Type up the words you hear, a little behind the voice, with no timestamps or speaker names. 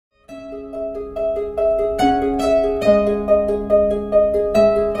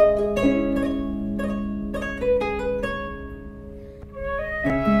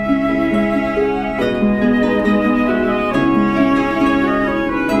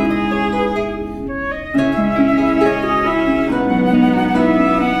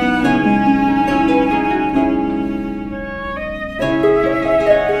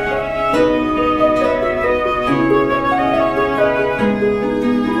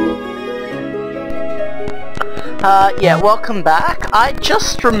Yeah, welcome back. I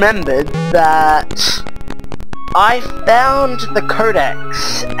just remembered that I found the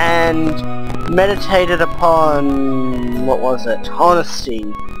Codex and meditated upon, what was it? Honesty.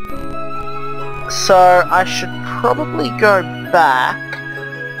 So I should probably go back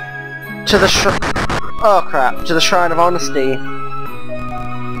to the to the Shrine of Honesty.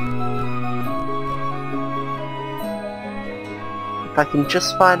 If I can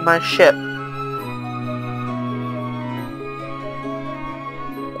just find my ship.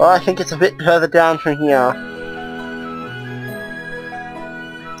 Well, I think it's a bit further down from here.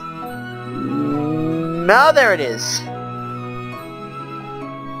 Now there it is.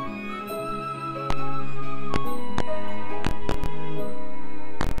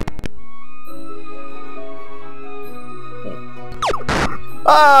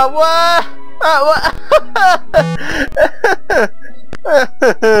 Oh, what? Oh, what?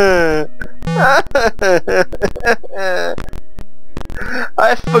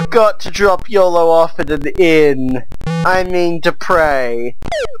 I forgot to drop YOLO off at an inn. I mean to pray.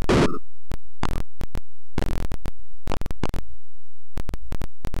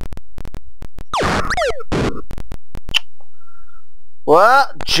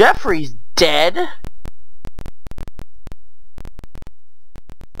 Well, Jeffrey's dead.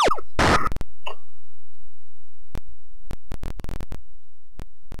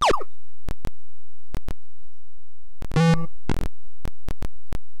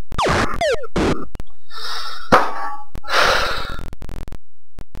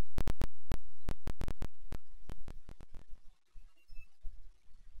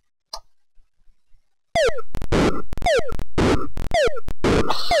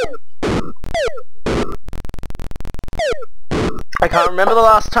 I can't remember the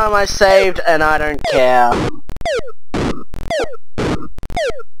last time I saved, and I don't care.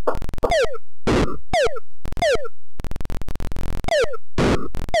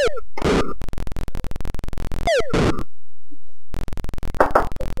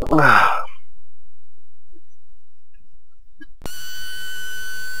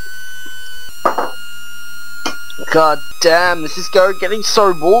 God damn, this is getting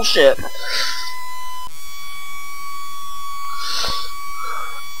so bullshit.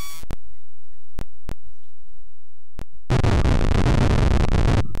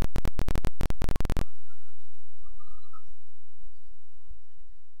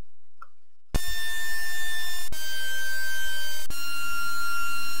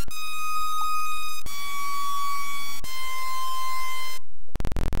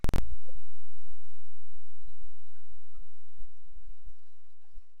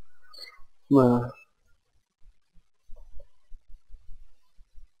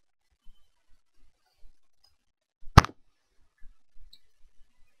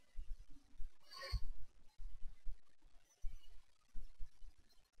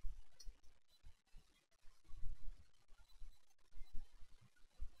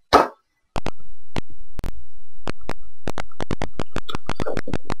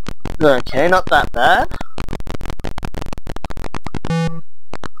 Okay, not that bad.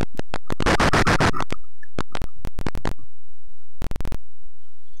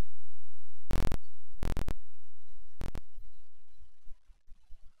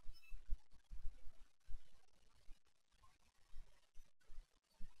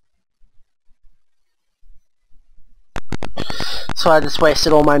 So I just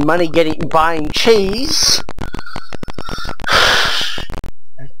wasted all my money buying cheese.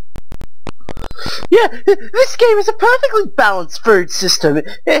 Yeah, this game is a perfectly balanced food system.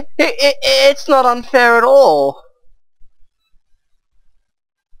 It's not unfair at all.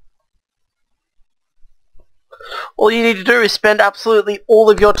 All you need to do is spend absolutely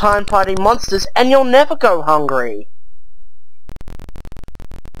all of your time fighting monsters and you'll never go hungry.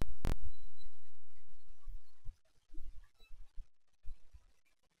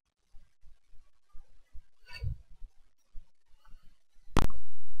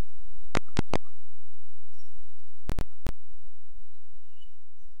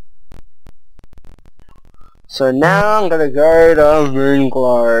 So now I'm gonna go to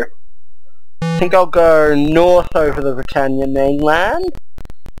Moonglow. I think I'll go north over the Britannia mainland.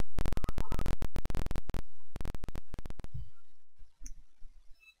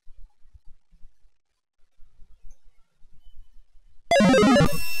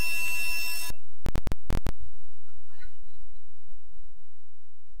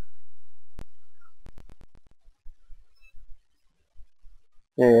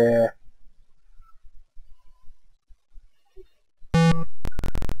 Yeah.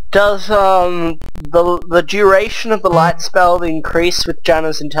 Does the duration of the light spell increase with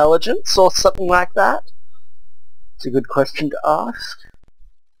Janna's intelligence or something like that? It's a good question to ask.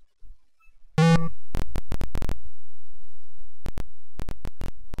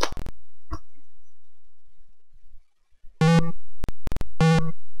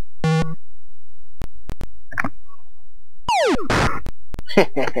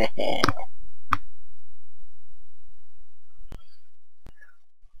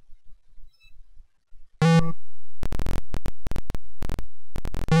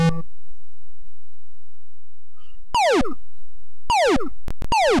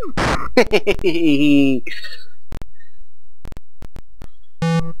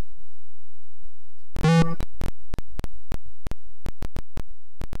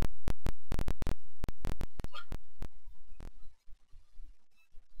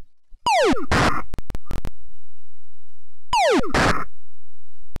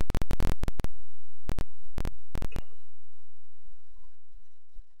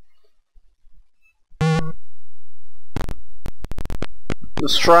 The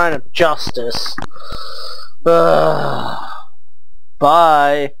Shrine of Justice. Bye.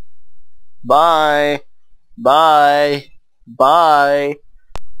 Bye. Bye. Bye.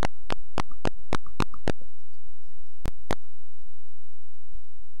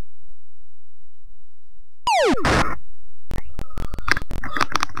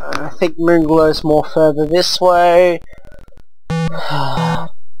 I think Moonglow's more further this way.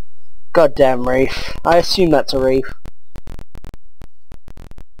 Goddamn reef. I assume that's a reef.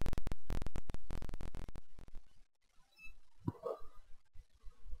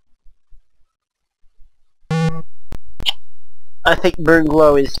 I think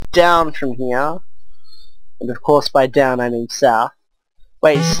Moonglow is down from here. And of course by down I mean south.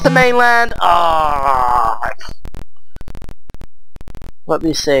 Wait, is this the mainland? Ah! Let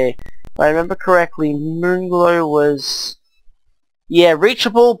me see. If I remember correctly, Moonglow was... yeah,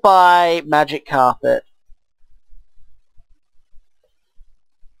 reachable by magic carpet.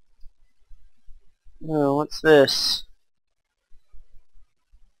 Oh, what's this?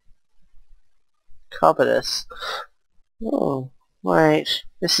 Covetous. Oh, wait.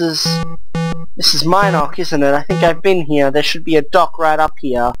 This is Minoc, isn't it? I think I've been here. There should be a dock right up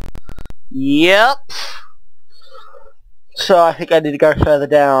here. Yep. So I think I need to go further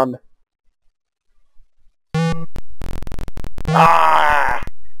down. Ah!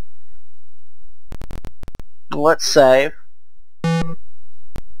 Let's save.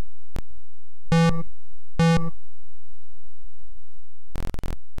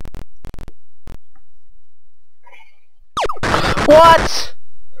 What?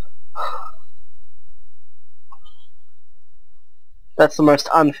 That's the most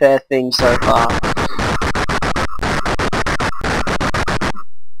unfair thing so far.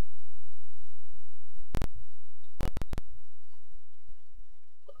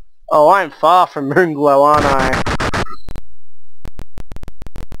 Oh, I'm far from Moonglow, aren't I?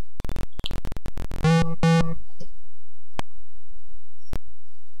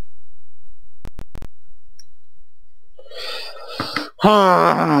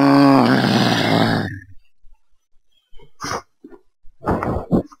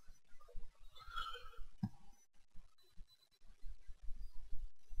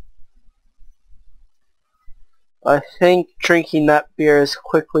 I think drinking that beer as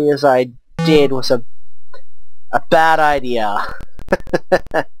quickly as I did was a bad idea.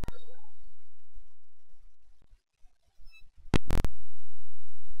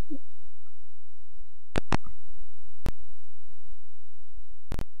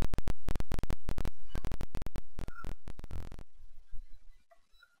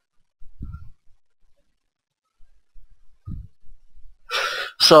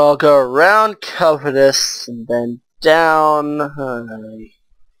 So I'll go around Covetous and then down.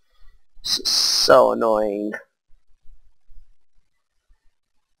 This is so annoying.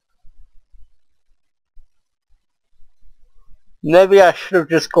 Maybe I should have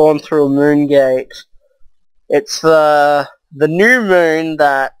just gone through a moon gate. It's the new moon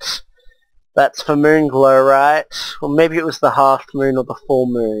that's for Moonglow, right? Or maybe it was the half moon or the full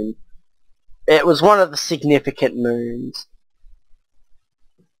moon. It was one of the significant moons.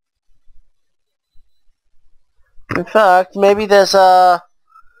 In fact, maybe there's a...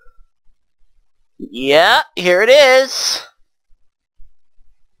 yeah, here it is!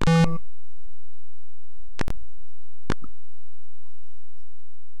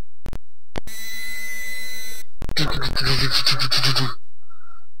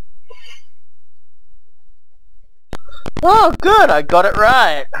 Oh, good, I got it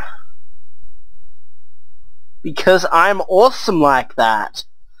right. Because I'm awesome like that.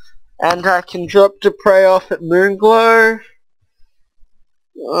 And I can drop to prey off at Moonglow.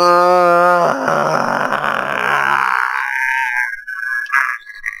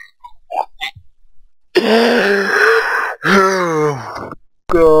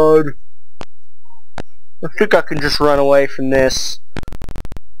 think I can just run away from this.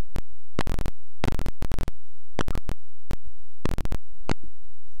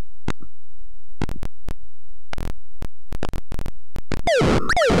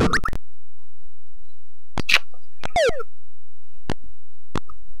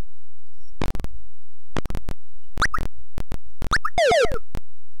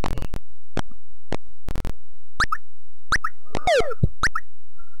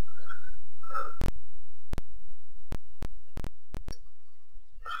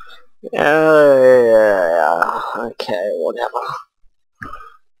 Okay, whatever.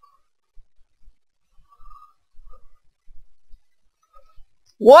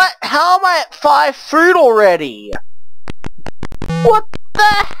 What? How am I at 5 food already? What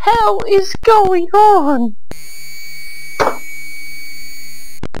the hell is going on?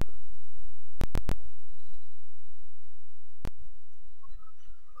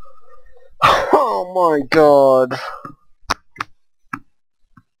 Oh my god.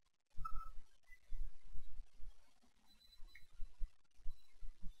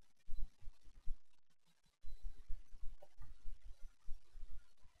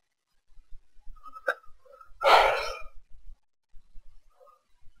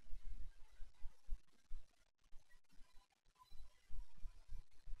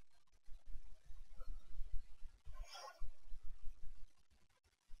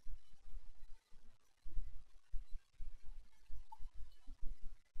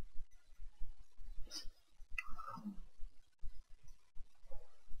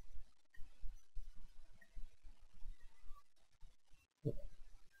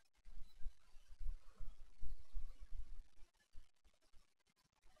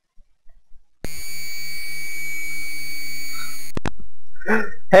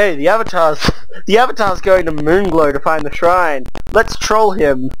 Hey, the Avatar's going to Moonglow to find the shrine. Let's troll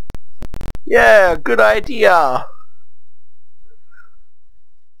him. Yeah, good idea.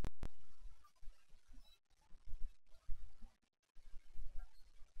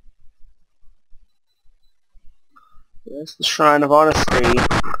 There's the Shrine of Honesty.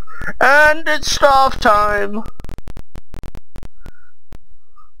 And it's staff time!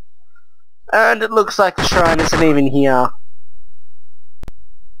 And it looks like the shrine isn't even here.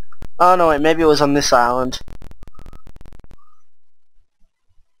 Oh no, wait, maybe it was on this island.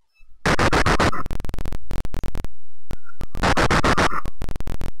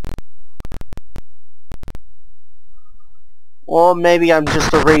 Or maybe I'm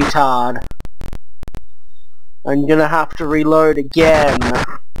just a retard. I'm gonna have to reload again.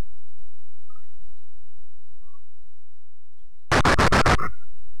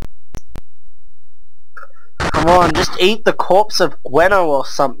 Come on, just eat the corpse of Gweno or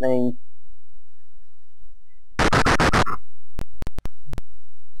something.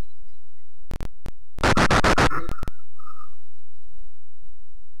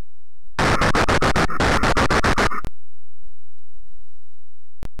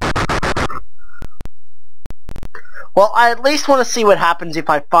 Well, I at least want to see what happens if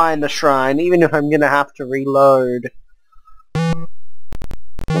I find the shrine, even if I'm gonna have to reload.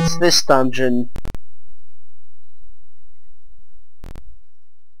 What's this dungeon?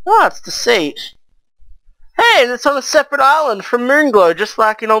 Oh, it's the seat. Hey, and it's on a separate island from Moonglow, just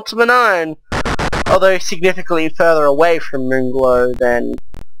like in Ultima 9. Although significantly further away from Moonglow than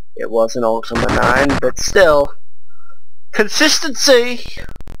it was in Ultima 9, but still. Consistency!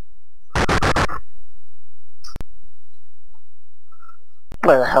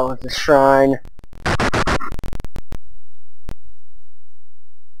 Where the hell is the shrine?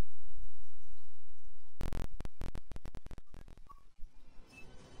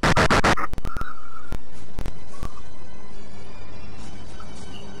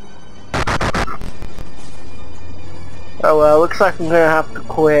 Oh well, looks like I'm gonna have to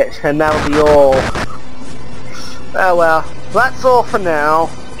quit, and that'll be all. Oh well, that's all for now.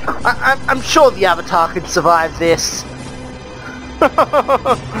 I'm sure the Avatar can survive this.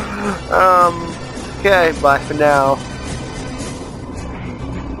 Okay, bye for now.